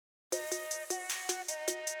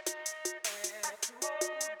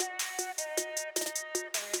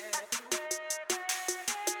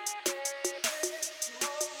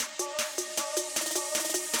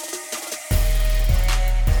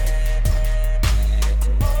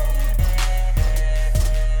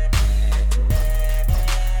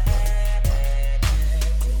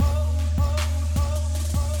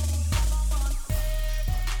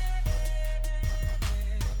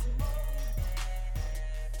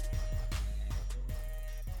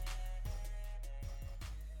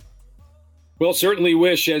Well, certainly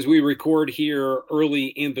wish as we record here early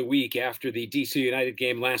in the week after the DC United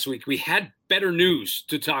game last week, we had better news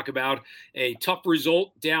to talk about. A tough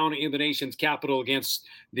result down in the nation's capital against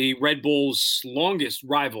the Red Bulls' longest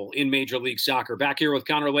rival in Major League Soccer. Back here with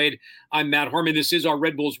Connor Lade, I'm Matt Harmon. This is our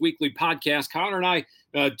Red Bulls Weekly podcast. Connor and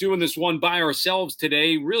I doing this one by ourselves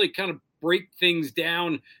today, really kind of break things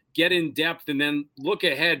down, get in depth, and then look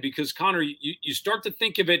ahead because, Connor, you start to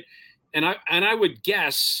think of it. And I would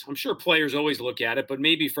guess, I'm sure players always look at it, but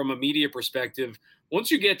maybe from a media perspective,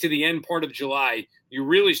 once you get to the end part of July, you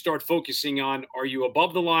really start focusing on, are you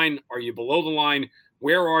above the line? Are you below the line?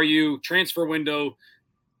 Where are you? Transfer window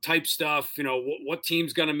type stuff. What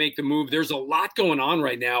team's going to make the move? There's a lot going on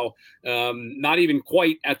right now, not even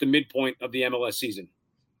quite at the midpoint of the MLS season.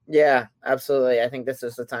 Yeah, absolutely. I think this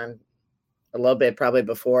is the time a little bit probably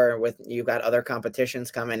before with you've got other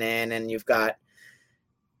competitions coming in and you've got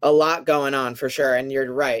a lot going on for sure. And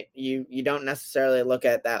you're right. You don't necessarily look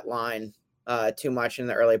at that line too much in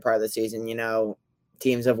the early part of the season.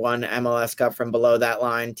 Teams have won MLS Cup from below that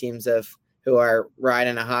line. Teams who are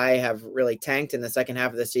riding a high have really tanked in the second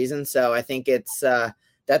half of the season. So I think it's that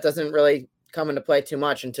doesn't really come into play too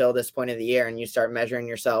much until this point of the year. And you start measuring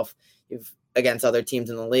yourself against other teams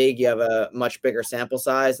in the league. You have a much bigger sample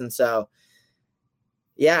size. And so,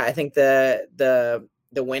 yeah, I think the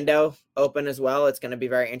window open as well. It's going to be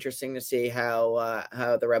very interesting to see how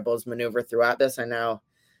the Red Bulls maneuver throughout this. I know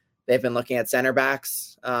they've been looking at center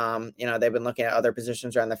backs. They've been looking at other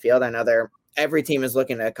positions around the field. I know every team is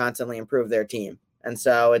looking to constantly improve their team. And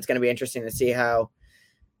so it's going to be interesting to see how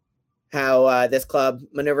this club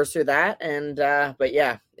maneuvers through that. And, but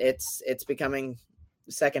yeah, it's becoming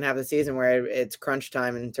the second half of the season where it's crunch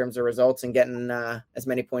time in terms of results and getting as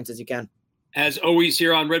many points as you can. As always,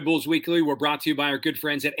 here on Red Bulls Weekly, we're brought to you by our good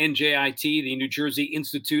friends at NJIT, the New Jersey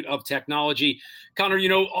Institute of Technology. Connor,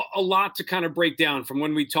 a lot to kind of break down from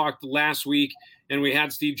when we talked last week and we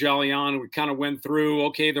had Steve Jolly on. We kind of went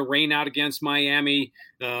through, the rain out against Miami,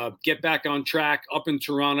 get back on track up in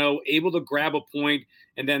Toronto, able to grab a point,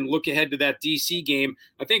 and then look ahead to that DC game.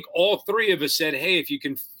 I think all three of us said, hey, if you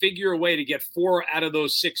can figure a way to get 4 out of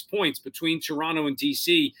those 6 points between Toronto and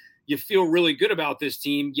DC, you feel really good about this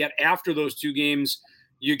team, yet after those 2 games,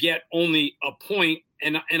 you get only a point.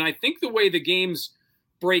 And I think the way the games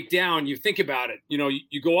break down, you think about it,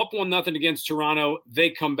 you go up 1-0 against Toronto,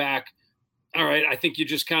 they come back. All right, I think you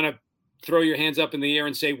just kind of throw your hands up in the air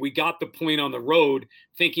and say, we got the point on the road,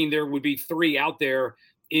 thinking there would be 3 out there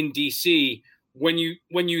in DC. When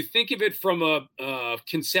you think of it from a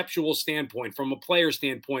conceptual standpoint, from a player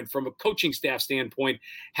standpoint, from a coaching staff standpoint,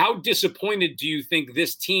 how disappointed do you think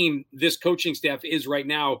this team, this coaching staff is right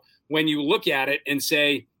now when you look at it and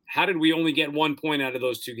say, how did we only get 1 point out of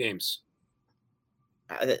those 2 games?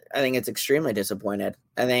 I think it's extremely disappointed.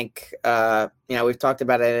 I think, we've talked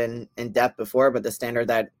about it in depth before, but the standard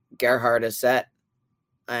that Gerhard has set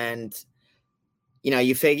and,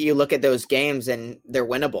 you look at those games and they're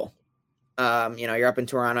winnable. You're up in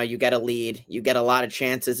Toronto, you get a lead, you get a lot of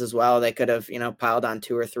chances as well. They could have, piled on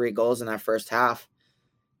 2 or 3 goals in that first half.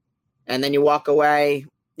 And then you walk away,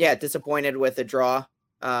 disappointed with the draw,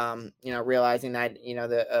 realizing that,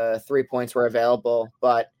 the 3 points were available,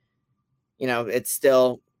 but, it's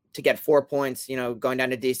still to get 4 points, going down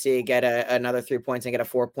to DC, get another 3 points and get a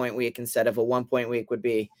 4-point week instead of a 1-point week would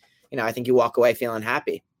be, I think you walk away feeling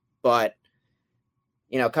happy. But,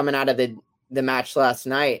 coming out of the match last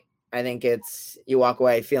night, I think you walk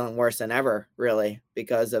away feeling worse than ever, really,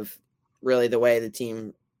 because of really the way the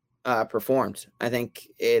team performed. I think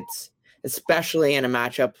it's especially in a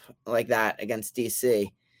matchup like that against DC.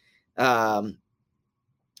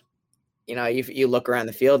 You look around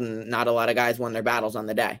the field and not a lot of guys won their battles on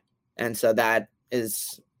the day. And so that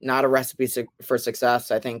is not a recipe for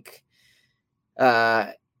success. I think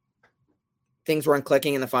things weren't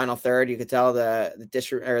clicking in the final third. You could tell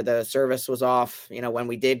the service was off. When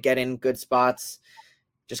we did get in good spots,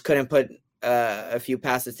 just couldn't put a few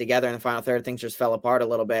passes together in the final third. Things just fell apart a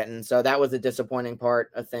little bit, and so that was the disappointing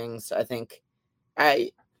part of things. I think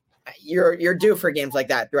you're due for games like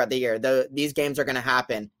that throughout the year. These games are going to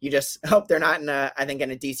happen. You just hope they're not in a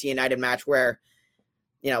DC United match where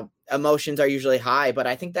emotions are usually high, but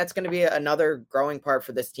I think that's going to be another growing part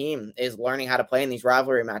for this team is learning how to play in these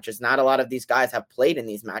rivalry matches. Not a lot of these guys have played in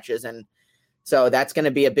these matches. And so that's going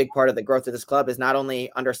to be a big part of the growth of this club is not only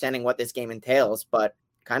understanding what this game entails, but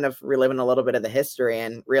kind of reliving a little bit of the history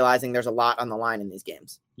and realizing there's a lot on the line in these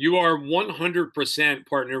games. You are 100%,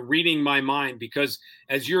 partner, reading my mind, because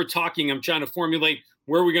as you're talking, I'm trying to formulate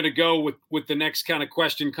where we're going to go with the next kind of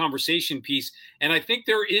question conversation piece. And I think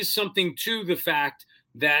there is something to the fact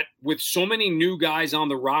that with so many new guys on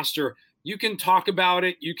the roster, you can talk about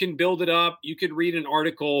it, you can build it up, you could read an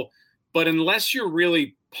article, but unless you're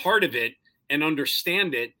really part of it and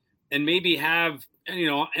understand it and maybe have,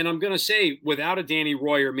 and I'm going to say without a Danny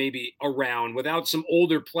Royer maybe around, without some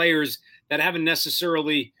older players that haven't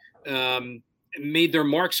necessarily made their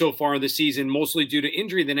mark so far in the season, mostly due to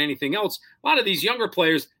injury than anything else, a lot of these younger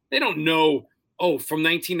players, they don't know, oh, from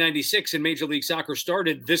 1996 and Major League Soccer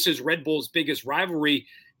started, this is Red Bull's biggest rivalry,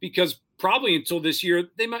 because probably until this year,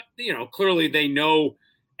 they might, clearly they know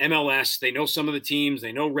MLS, they know some of the teams,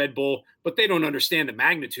 they know Red Bull, but they don't understand the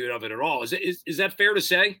magnitude of it at all. Is that fair to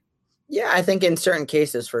say? Yeah, I think in certain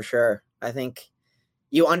cases, for sure. I think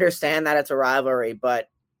you understand that it's a rivalry, but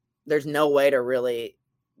there's no way to really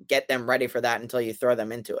get them ready for that until you throw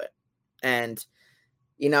them into it. And,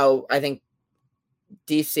 I think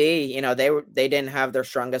DC, they didn't have their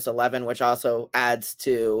strongest 11, which also adds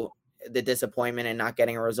to the disappointment in not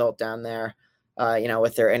getting a result down there,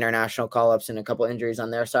 with their international call-ups and a couple injuries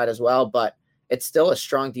on their side as well. But it's still a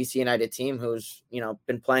strong DC United team who's,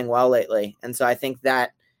 been playing well lately. And so I think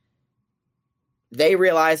that they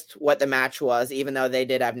realized what the match was, even though they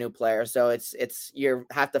did have new players. So it's you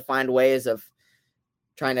have to find ways of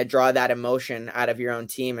trying to draw that emotion out of your own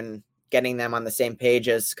team and getting them on the same page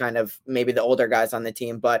as kind of maybe the older guys on the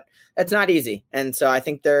team, but it's not easy. And so I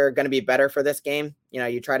think they're going to be better for this game.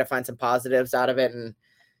 You try to find some positives out of it, and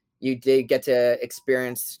you did get to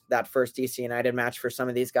experience that first DC United match for some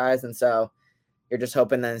of these guys. And so you're just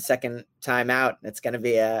hoping that the second time out, it's going to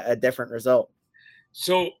be a different result.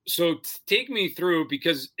 So take me through,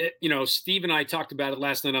 because, Steve and I talked about it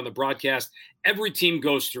last night on the broadcast. Every team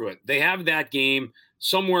goes through it. They have that game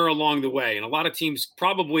somewhere along the way. And a lot of teams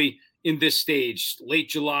probably in this stage, late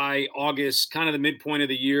July, August, kind of the midpoint of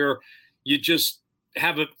the year, you just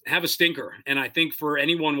have a stinker. And I think for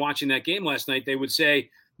anyone watching that game last night, they would say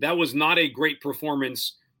that was not a great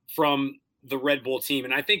performance from the Red Bull team.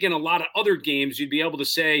 And I think in a lot of other games, you'd be able to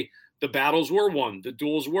say, the battles were won. The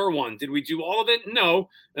duels were won. Did we do all of it? No.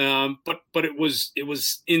 But it was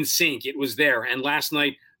in sync. It was there. And last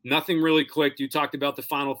night, nothing really clicked. You talked about the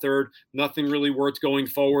final third. Nothing really worked going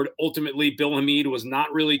forward. Ultimately, Bill Hamid was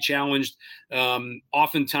not really challenged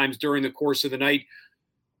oftentimes during the course of the night.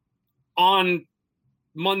 On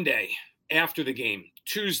Monday, after the game,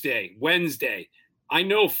 Tuesday, Wednesday, I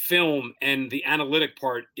know film and the analytic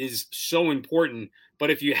part is so important, but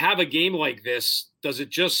if you have a game like this, is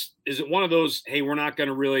it one of those, hey, we're not going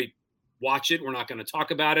to really watch it, we're not going to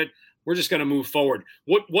talk about it, we're just going to move forward?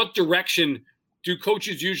 What direction do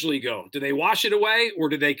coaches usually go? Do they wash it away, or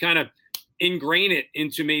do they kind of ingrain it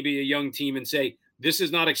into maybe a young team and say, this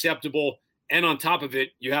is not acceptable, and on top of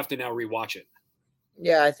it, you have to now rewatch it?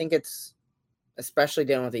 Yeah, I think it's, especially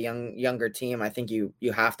dealing with a younger team, I think you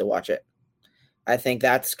have to watch it. I think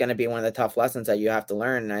that's going to be one of the tough lessons that you have to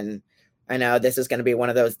learn. And I know this is going to be one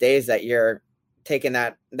of those days that you're taking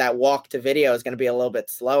that walk to video is going to be a little bit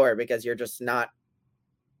slower, because you're just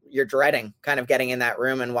you're dreading kind of getting in that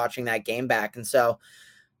room and watching that game back. And so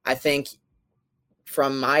I think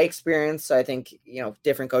from my experience, I think,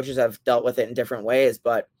 different coaches have dealt with it in different ways,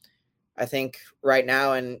 but I think right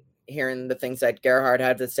now, and hearing the things that Gerhard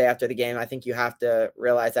had to say after the game, I think you have to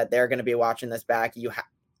realize that they're going to be watching this back. You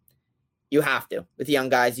have to, with young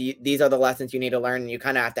guys, these are the lessons you need to learn, and you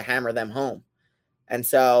kind of have to hammer them home. And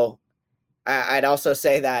so I'd also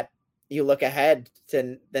say that you look ahead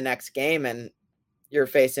to the next game, and you're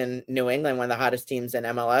facing New England, one of the hottest teams in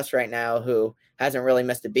MLS right now, who hasn't really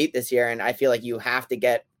missed a beat this year. And I feel like you have to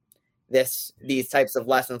get these types of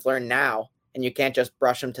lessons learned now, and you can't just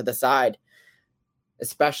brush them to the side,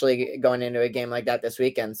 especially going into a game like that this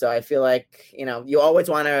weekend. So I feel like, you always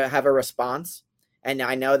want to have a response. And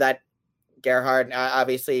I know that Gerhard,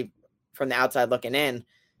 obviously from the outside looking in,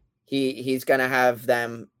 he's going to have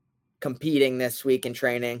them competing this week in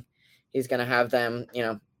training. He's going to have them,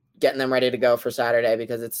 getting them ready to go for Saturday,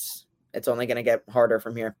 because it's only going to get harder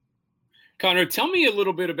from here. Connor, tell me a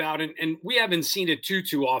little bit about it. And we haven't seen it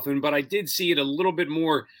too often, but I did see it a little bit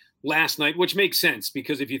more last night, which makes sense,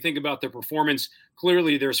 because if you think about the performance,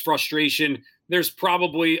 clearly there's frustration. There's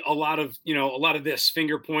probably a lot of this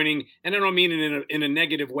finger pointing, and I don't mean it in a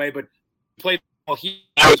negative way, but play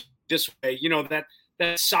this way,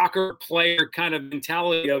 that soccer player kind of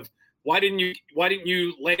mentality of, why didn't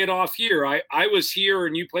you lay it off here? I was here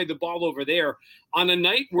and you played the ball over there. On a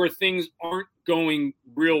night where things aren't going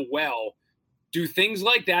real well, do things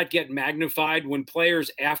like that get magnified when players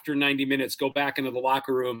after 90 minutes go back into the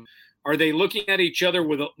locker room? Are they looking at each other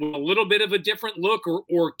with a little bit of a different look,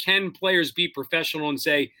 or can players be professional and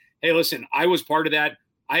say, hey, listen, I was part of that.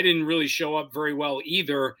 I didn't really show up very well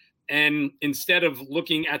either. And instead of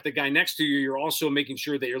looking at the guy next to you, you're also making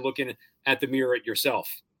sure that you're looking at the mirror at yourself.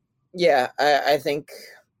 Yeah, I think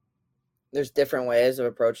there's different ways of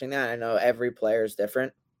approaching that. I know every player is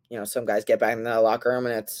different. Some guys get back in the locker room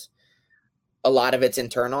and a lot of it's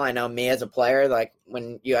internal. I know me as a player, like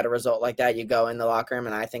when you had a result like that, you go in the locker room,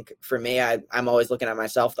 and I think for me, I'm always looking at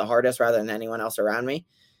myself the hardest rather than anyone else around me.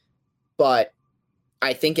 But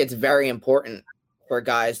I think it's very important for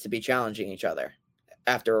guys to be challenging each other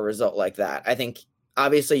after a result like that. I think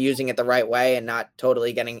obviously using it the right way and not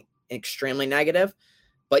totally getting extremely negative,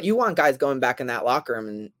 but you want guys going back in that locker room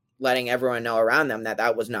and letting everyone know around them that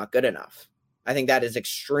that was not good enough. I think that is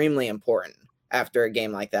extremely important after a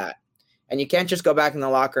game like that. And you can't just go back in the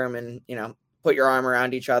locker room and, put your arm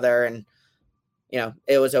around each other and,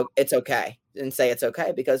 it's okay, and say it's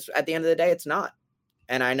okay, because at the end of the day, it's not.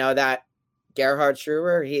 And I know that Gerhard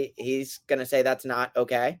Struber, he's going to say that's not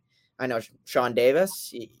okay. I know Sean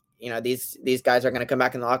Davis, these guys are going to come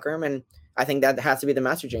back in the locker room, and I think that has to be the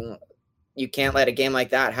messaging. You can't let a game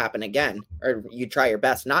like that happen again, or you try your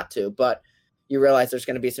best not to, but you realize there's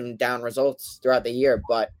going to be some down results throughout the year.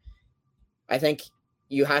 But I think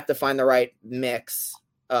you have to find the right mix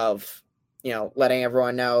of, letting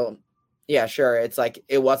everyone know, yeah, sure, it's like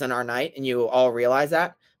it wasn't our night, and you all realize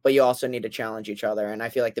that, but you also need to challenge each other. And I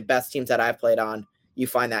feel like the best teams that I've played on, you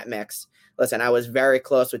find that mix. Listen, I was very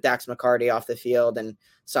close with Dax McCarty off the field and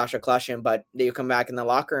Sasha Klushin, but you come back in the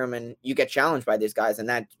locker room and you get challenged by these guys, and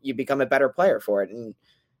that you become a better player for it. And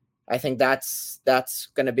I think that's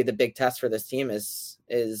going to be the big test for this team is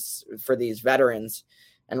for these veterans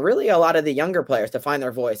and really a lot of the younger players to find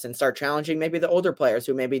their voice and start challenging maybe the older players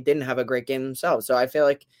who maybe didn't have a great game themselves. So I feel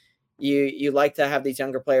like you like to have these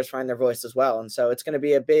younger players find their voice as well. And so it's going to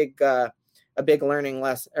be a big learning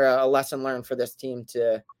lesson, or a lesson learned for this team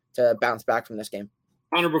to bounce back from this game.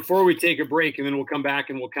 Connor, before we take a break, and then we'll come back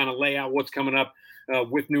and we'll kind of lay out what's coming up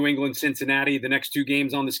with New England, Cincinnati, the next two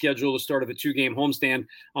games on the schedule, the start of a 2-game homestand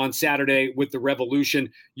on Saturday with the Revolution.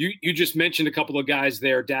 You just mentioned a couple of guys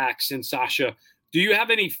there, Dax and Sasha. Do you have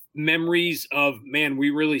any memories of, man, we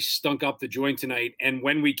really stunk up the joint tonight, and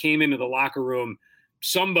when we came into the locker room,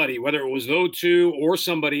 somebody, whether it was those two or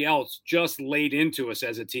somebody else, just laid into us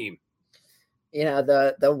as a team?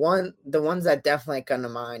 The ones that definitely come to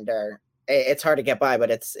mind are, it's hard to get by,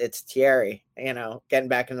 but it's Thierry, getting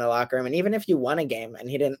back in the locker room. And even if you won a game and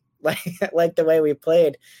he didn't like the way we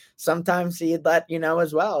played, sometimes he'd let you know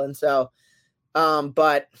as well. And so,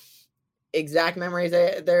 but exact memories,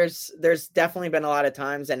 there's definitely been a lot of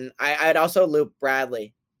times. And I'd also loop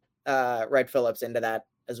Bradley, Wright Phillips into that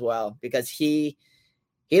as well, because he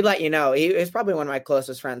let you know, he was probably one of my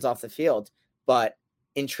closest friends off the field, but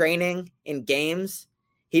in training, in games,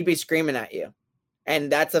 he'd be screaming at you.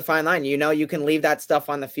 And that's a fine line. You can leave that stuff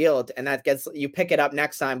on the field, and you pick it up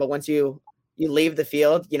next time. But once you leave the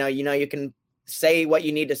field, you can say what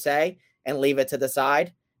you need to say and leave it to the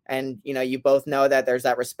side. And, you both know that there's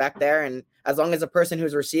that respect there. And as long as the person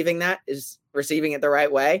who's receiving that is receiving it the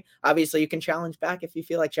right way, obviously you can challenge back if you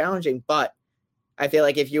feel like challenging. But I feel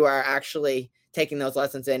like if you are actually taking those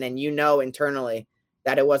lessons in and internally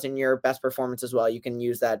that it wasn't your best performance as well, you can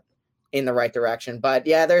use that in the right direction. But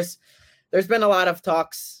yeah, there's been a lot of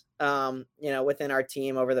talks, within our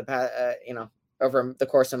team over the past, over the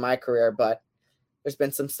course of my career, but there's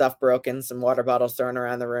been some stuff broken, some water bottles thrown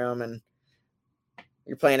around the room, and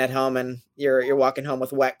you're playing at home and you're walking home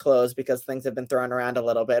with wet clothes because things have been thrown around a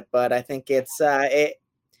little bit. But I think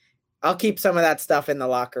I'll keep some of that stuff in the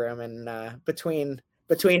locker room and between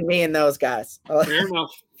me and those guys.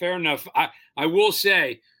 Fair enough. I will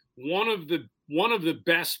say one of the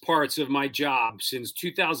best parts of my job since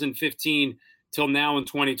 2015 till now in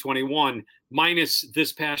 2021, minus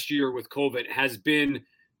this past year with COVID, has been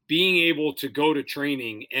being able to go to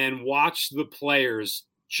training and watch the players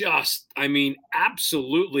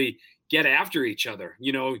absolutely get after each other.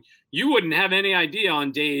 You wouldn't have any idea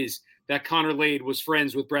on days that Connor Lade was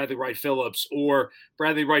friends with Bradley Wright Phillips, or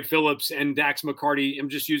Bradley Wright Phillips and Dax McCarty. I'm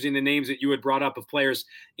just using the names that you had brought up of players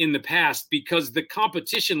in the past, because the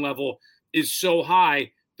competition level is so high.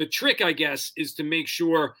 The trick, I guess, is to make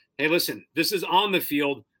sure, hey, listen, this is on the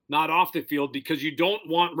field, not off the field, because you don't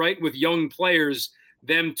want, right, with young players,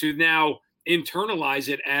 them to now internalize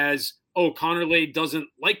it as, oh, Connor Lade doesn't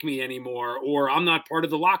like me anymore, or I'm not part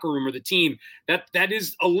of the locker room or the team. That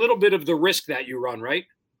is a little bit of the risk that you run, right?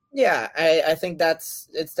 Yeah, I think it's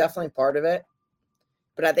definitely part of it.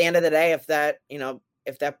 But at the end of the day, if that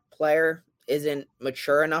player isn't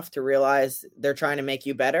mature enough to realize they're trying to make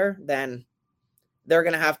you better, then they're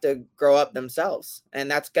going to have to grow up themselves,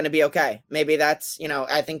 and that's going to be okay. Maybe that's,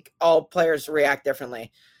 I think all players react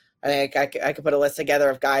differently. I think I could put a list together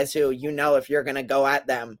of guys who, if you're going to go at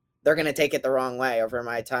them, they're going to take it the wrong way over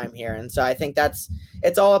my time here. And so I think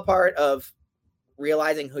it's all a part of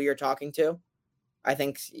realizing who you're talking to. I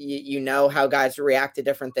think you know how guys react to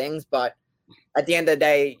different things, but at the end of the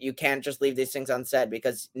day, you can't just leave these things unsaid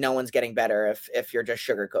because no one's getting better if you're just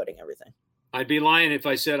sugarcoating everything. I'd be lying if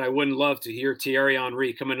I said I wouldn't love to hear Thierry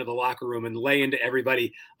Henry come into the locker room and lay into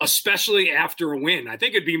everybody, especially after a win. I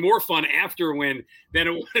think it'd be more fun after a win than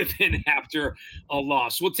it would have been after a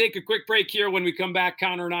loss. We'll take a quick break here. When we come back,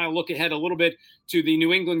 Connor and I will look ahead a little bit to the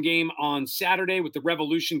New England game on Saturday with the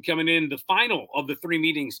Revolution coming in, the final of the 3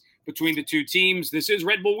 meetings between the 2 teams. This is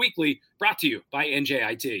Red Bull Weekly, brought to you by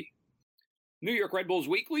NJIT. New York Red Bulls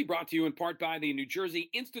Weekly, brought to you in part by the New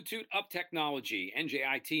Jersey Institute of Technology.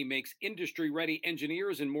 NJIT makes industry-ready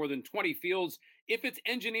engineers in more than 20 fields. If it's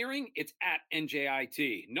engineering, it's at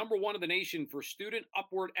NJIT. Number 1 in the nation for student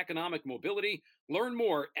upward economic mobility. Learn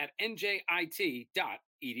more at njit.edu.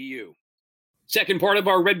 Second part of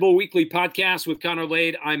our Red Bull Weekly podcast with Connor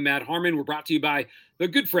Lade. I'm Matt Harmon. We're brought to you by the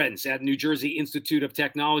good friends at New Jersey Institute of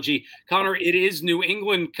Technology. Connor, it is New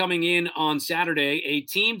England coming in on Saturday, a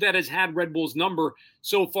team that has had Red Bull's number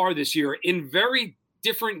so far this year in very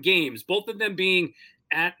different games, both of them being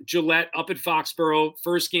at Gillette up at Foxborough.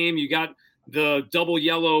 First game, you got the double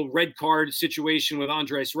yellow red card situation with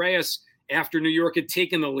Andres Reyes after New York had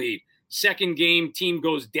taken the lead. Second game, team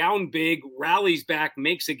goes down big, rallies back,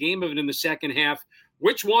 makes a game of it in the second half.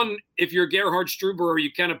 Which one, if you're Gerhard Struber, are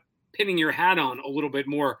you kind of pinning your hat on a little bit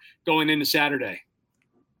more going into Saturday?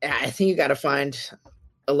 Yeah, I think you got to find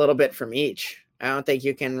a little bit from each. I don't think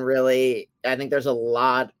you can really – I think there's a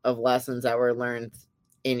lot of lessons that were learned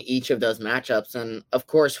in each of those matchups. And, of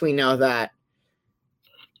course, we know that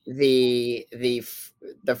the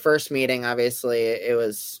first meeting, obviously, it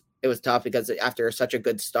was tough because after such a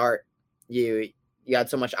good start, you had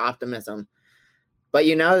so much optimism, but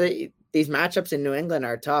that these matchups in New England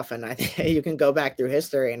are tough, and I think you can go back through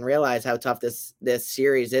history and realize how tough this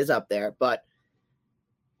series is up there. But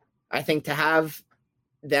I think to have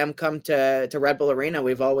them come to Red Bull Arena,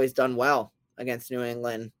 we've always done well against New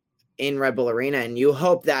England in Red Bull Arena, and you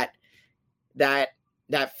hope that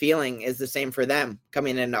feeling is the same for them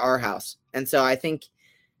coming into our house. And so I think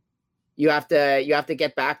you have to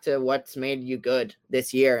get back to what's made you good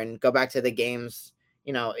this year and go back to the games.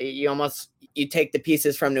 You take the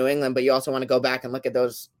pieces from New England, but you also want to go back and look at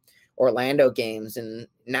those Orlando games and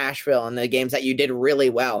Nashville and the games that you did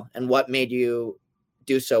really well and what made you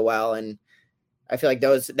do so well. And I feel like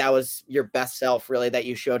that was your best self really that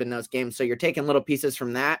you showed in those games. So you're taking little pieces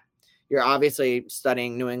from that. You're obviously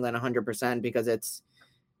studying New England 100% because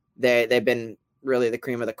they've been really the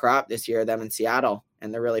cream of the crop this year, them in Seattle,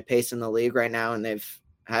 and they're really pacing the league right now, and they've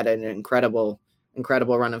had an incredible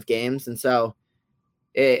run of games. And so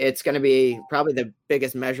it's going to be probably the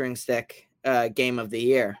biggest measuring stick game of the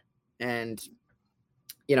year. And,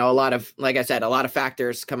 a lot of, like I said, a lot of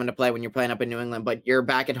factors come into play when you're playing up in New England, but you're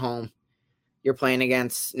back at home. You're playing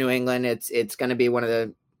against New England. It's going to be one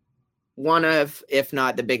of, if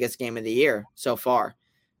not the biggest game of the year so far.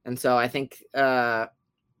 And so I think,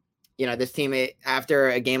 this team, after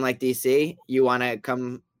a game like DC, you want to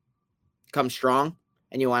come strong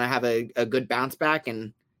and you want to have a good bounce back.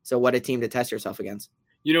 And so what a team to test yourself against.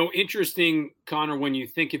 Interesting, Connor, when you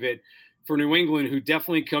think of it, for New England, who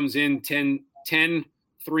definitely comes in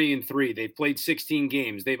 10-3-3. They've played 16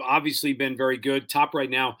 games. They've obviously been very good, top right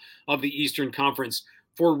now of the Eastern Conference.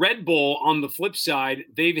 For Red Bull, on the flip side,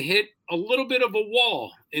 they've hit a little bit of a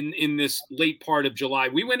wall in this late part of July.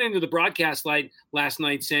 We went into the broadcast last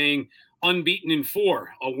night saying unbeaten in 4,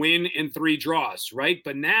 a win and 3 draws, right?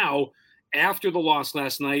 But now, after the loss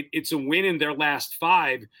last night, it's a win in their last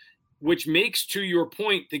 5, which makes, to your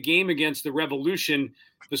point, the game against the Revolution,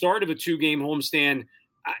 the start of a 2-game homestand.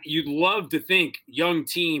 You'd love to think young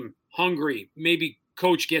team, hungry, maybe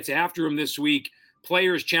coach gets after him this week.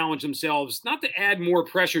 Players challenge themselves, not to add more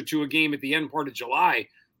pressure to a game at the end part of July,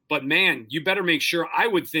 but man, you better make sure, I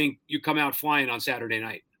would think, you come out flying on Saturday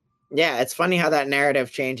night. Yeah, it's funny how that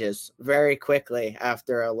narrative changes very quickly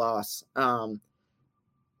after a loss.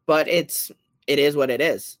 But it is what it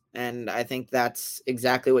is. And I think that's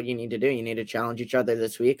exactly what you need to do. You need to challenge each other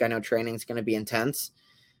this week. I know training is going to be intense.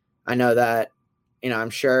 I know that,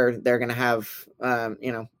 I'm sure they're going to have,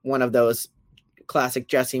 one of those classic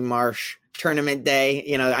Jesse Marsh tournament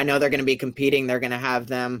day. I know they're going to be competing. They're going to have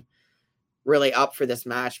them really up for this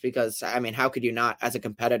match because, how could you not as a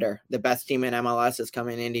competitor? The best team in MLS is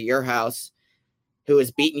coming into your house who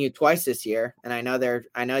has beaten you twice this year. And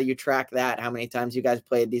I know you track that, how many times you guys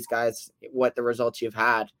played these guys, what the results you've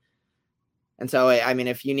had. And so,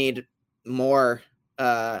 if you need more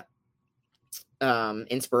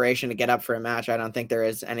inspiration to get up for a match. I don't think there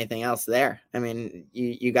is anything else there. I mean,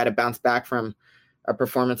 you got to bounce back from a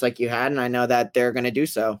performance like you had, and I know that they're going to do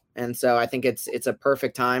so. And so I think it's a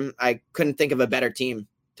perfect time. I couldn't think of a better team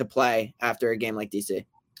to play after a game like DC.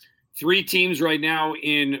 3 teams right now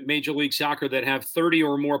in Major League Soccer that have 30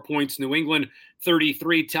 or more points. New England,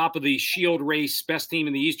 33, top of the Shield race, best team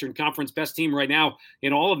in the Eastern Conference, best team right now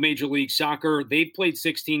in all of Major League Soccer. They've played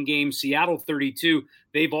 16 games. Seattle, 32.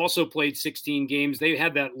 They've also played 16 games. They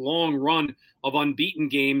had that long run of unbeaten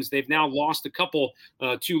games. They've now lost a couple,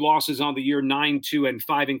 2 losses on the year, 9-2 and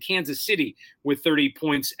 5. In Kansas City with 30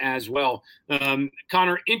 points as well.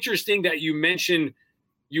 Connor, interesting that you mentioned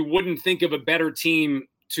you wouldn't think of a better team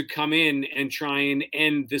to come in and try and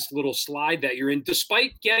end this little slide that you're in,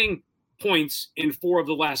 despite getting points in 4 of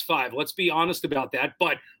the last 5. Let's be honest about that,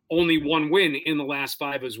 but only 1 win in the last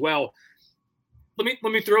 5 as well. Let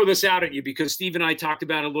me throw this out at you because Steve and I talked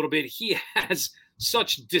about it a little bit. He has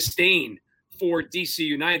such disdain for DC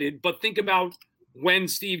United, but think about when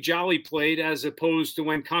Steve Jolly played as opposed to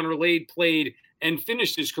when Connor Lade played and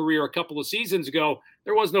finished his career a couple of seasons ago.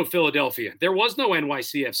 There was no Philadelphia. There was no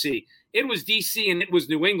NYCFC. It was DC and it was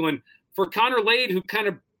New England. For Connor Lade, who kind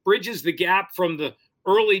of bridges the gap from the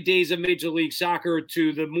early days of Major League Soccer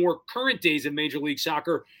to the more current days of Major League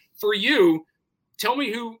Soccer, for you, tell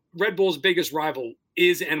me who Red Bull's biggest rival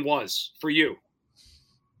is and was for you.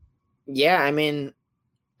 Yeah, I mean,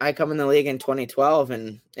 I come in the league in 2012,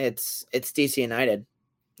 and it's DC United,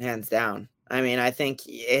 hands down. I mean, I think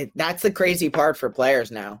that's the crazy part for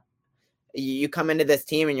players now. You come into this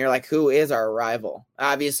team and you're like, who is our rival?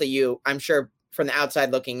 Obviously, I'm sure from the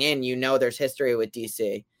outside looking in, there's history with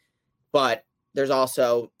DC, but there's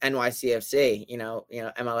also NYCFC.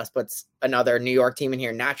 MLS puts another New York team in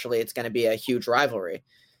here. Naturally, it's going to be a huge rivalry.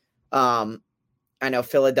 I know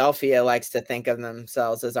Philadelphia likes to think of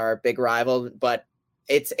themselves as our big rival, but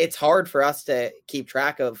it's hard for us to keep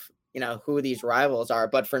track of who these rivals are.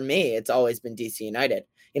 But for me, it's always been DC United.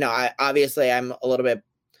 I'm a little bit.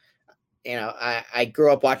 I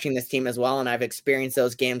grew up watching this team as well, and I've experienced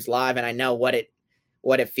those games live, and I know what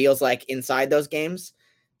it feels like inside those games.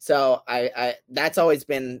 So I that's always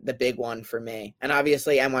been the big one for me. And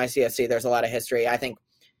obviously NYCFC, there's a lot of history. I think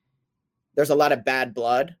there's a lot of bad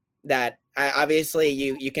blood that obviously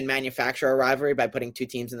you can manufacture a rivalry by putting 2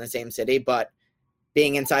 teams in the same city, but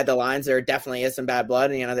being inside the lines, there definitely is some bad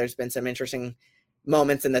blood. And, there's been some interesting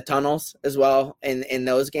moments in the tunnels as well in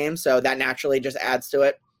those games. So that naturally just adds to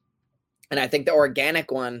it. And I think the organic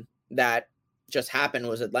one that just happened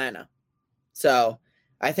was Atlanta. So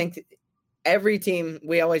I think every team,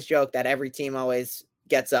 we always joke that every team always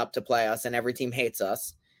gets up to play us and every team hates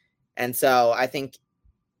us. And so I think,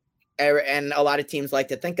 and a lot of teams like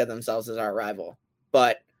to think of themselves as our rival.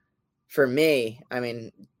 But for me, I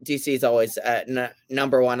mean, DC is always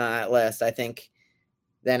number 1 on that list. I think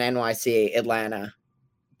then NYC, Atlanta.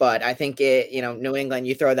 But I think New England,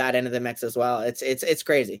 you throw that into the mix as well. It's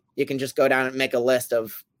crazy. You can just go down and make a list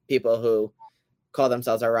of people who call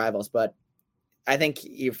themselves our rivals. But I think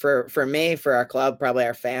for me, for our club, probably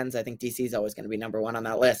our fans, I think DC is always going to be number 1 on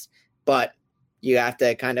that list. But you have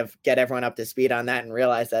to kind of get everyone up to speed on that and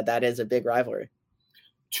realize that is a big rivalry.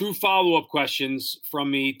 2 follow-up questions from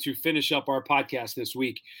me to finish up our podcast this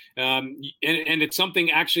week. And it's something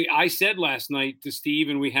actually I said last night to Steve,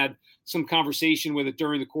 and we had some conversation with it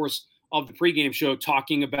during the course of the pregame show,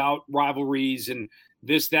 talking about rivalries and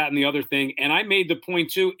this, that, and the other thing. And I made the point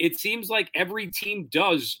too, it seems like every team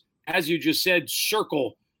does, as you just said,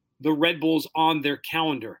 circle the Red Bulls on their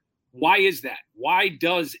calendar. Why is that? Why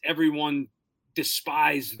does everyone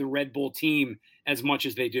despise the Red Bull team as much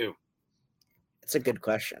as they do? It's a good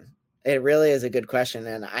question. It really is a good question,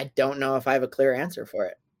 and I don't know if I have a clear answer for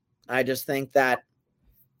it. I just think that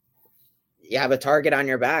you have a target on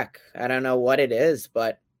your back. I don't know what it is,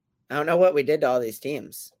 but I don't know what we did to all these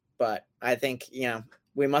teams. But I think,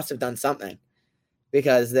 we must have done something,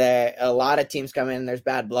 because a lot of teams come in, there's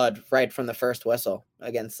bad blood right from the first whistle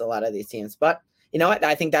against a lot of these teams. But you know what?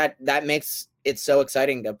 I think that makes it so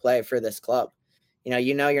exciting to play for this club.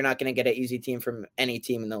 You're not going to get an easy team from any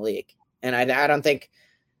team in the league. And I don't think,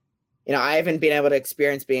 I haven't been able to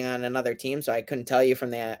experience being on another team, so I couldn't tell you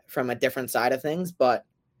from a different side of things. But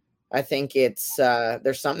I think it's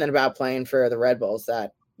there's something about playing for the Red Bulls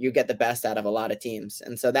that you get the best out of a lot of teams,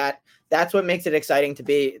 and so that's what makes it exciting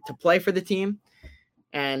to play for the team.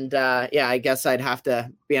 And I guess I'd have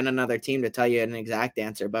to be on another team to tell you an exact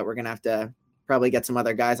answer, but we're gonna have to probably get some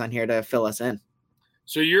other guys on here to fill us in.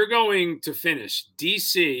 So you're going to finish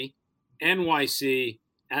DC, NYC,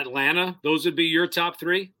 Atlanta. Those would be your top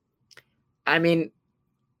 3? I mean,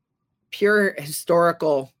 pure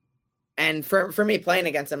historical And for me playing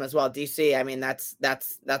against them as well, DC, I mean, that's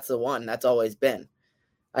the one that's always been.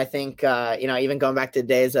 I think, even going back to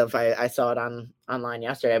days of, I saw it online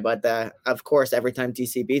yesterday, but of course, every time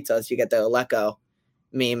DC beats us, you get the Aleko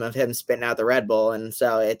meme of him spitting out the Red Bull. And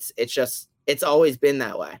so it's always been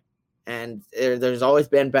that way. And there's always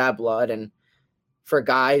been bad blood. And for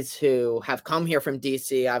guys who have come here from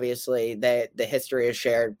DC, obviously the history is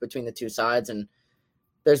shared between the two sides, and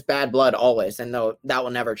there's bad blood always, and that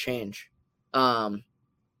will never change. And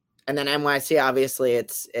then NYC, obviously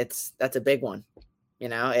that's a big one.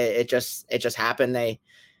 It just happened. They,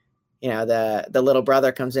 the little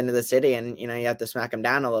brother comes into the city, and you have to smack him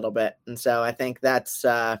down a little bit. And so I think that's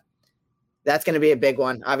going to be a big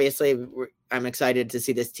one. Obviously, I'm excited to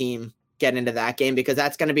see this team get into that game, because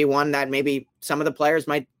that's going to be one that maybe some of the players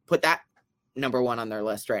might put that number one on their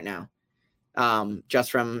list right now,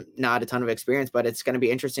 just from not a ton of experience. But it's going to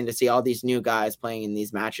be interesting to see all these new guys playing in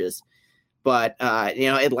these matches. But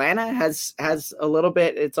Atlanta has a little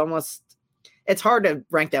bit. It's hard to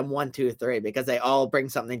rank them 1, 2, 3, because they all bring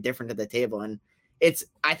something different to the table. And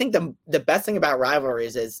I think the best thing about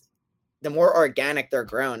rivalries is the more organic they're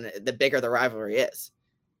grown, the bigger the rivalry is.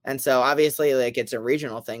 And so obviously, like, it's a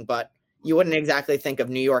regional thing, but you wouldn't exactly think of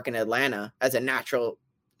New York and Atlanta as a natural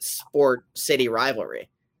sport city rivalry,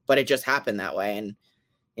 but it just happened that way. And,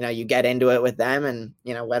 you get into it with them, and,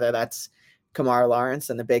 whether that's Kamar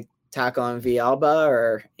Lawrence and the big tackle on Villalba,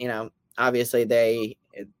 or, obviously the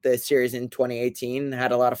series in 2018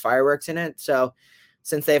 had a lot of fireworks in it. So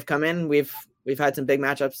since they've come in, we've had some big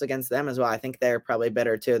matchups against them as well. I think they're probably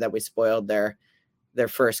bitter too, that we spoiled their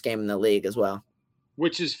first game in the league as well.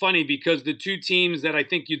 Which is funny, because the two teams that I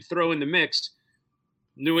think you'd throw in the mix,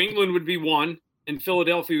 New England would be one and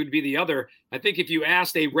Philadelphia would be the other. I think if you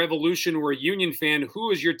asked a Revolution or a Union fan, who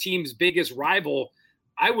is your team's biggest rival,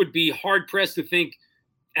 I would be hard pressed to think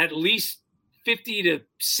at least 50 to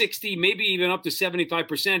 60, maybe even up to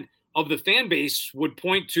 75% of the fan base would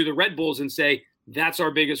point to the Red Bulls and say, that's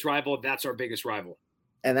our biggest rival. That's our biggest rival.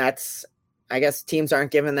 And I guess teams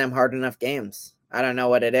aren't giving them hard enough games. I don't know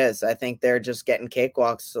what it is. I think they're just getting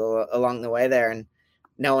cakewalks along the way there, and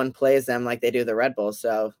no one plays them like they do the Red Bulls.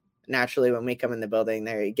 So naturally, when we come in the building,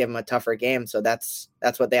 they give them a tougher game. So that's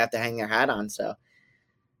what they have to hang their hat on. So,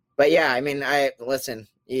 but yeah, I mean, listen,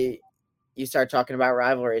 you start talking about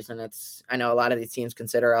rivalries, and I know a lot of these teams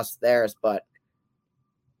consider us theirs, but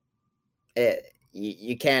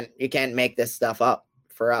you can't make this stuff up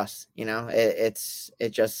for us. It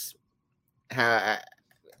just how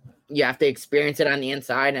you have to experience it on the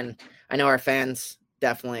inside. And I know our fans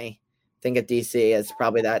definitely think of DC as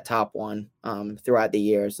probably that top one throughout the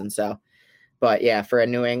years. And so, but yeah, for a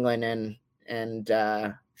New England and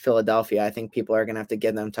Philadelphia, I think people are going to have to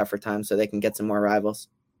give them tougher times so they can get some more rivals.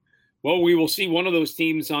 Well, we will see one of those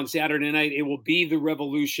teams on Saturday night. It will be the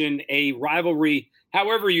Revolution, a rivalry,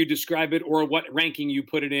 however you describe it or what ranking you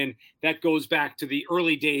put it in. That goes back to the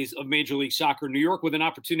early days of Major League Soccer. New York with an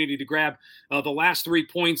opportunity to grab the last 3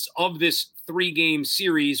 points of this 3-game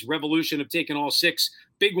series. Revolution have taken all 6.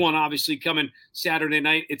 Big one, obviously, coming Saturday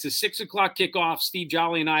night. It's a 6 o'clock kickoff. Steve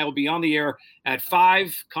Jolly and I will be on the air at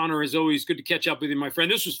 5. Connor, as always, good to catch up with you, my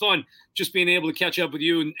friend. This was fun, just being able to catch up with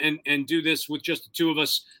you and do this with just the two of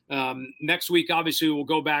us. Next week, obviously, we'll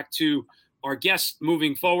go back to our guests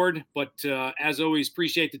moving forward. But as always,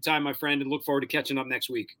 appreciate the time, my friend, and look forward to catching up next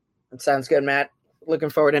week. That sounds good, Matt.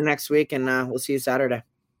 Looking forward to next week, and we'll see you Saturday.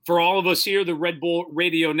 For all of us here, the Red Bull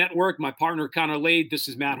Radio Network, my partner, Connor Lade, this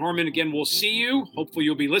is Matt Harmon. Again, we'll see you. Hopefully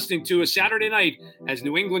you'll be listening to us Saturday night as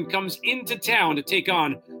New England comes into town to take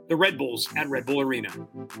on the Red Bulls at Red Bull Arena.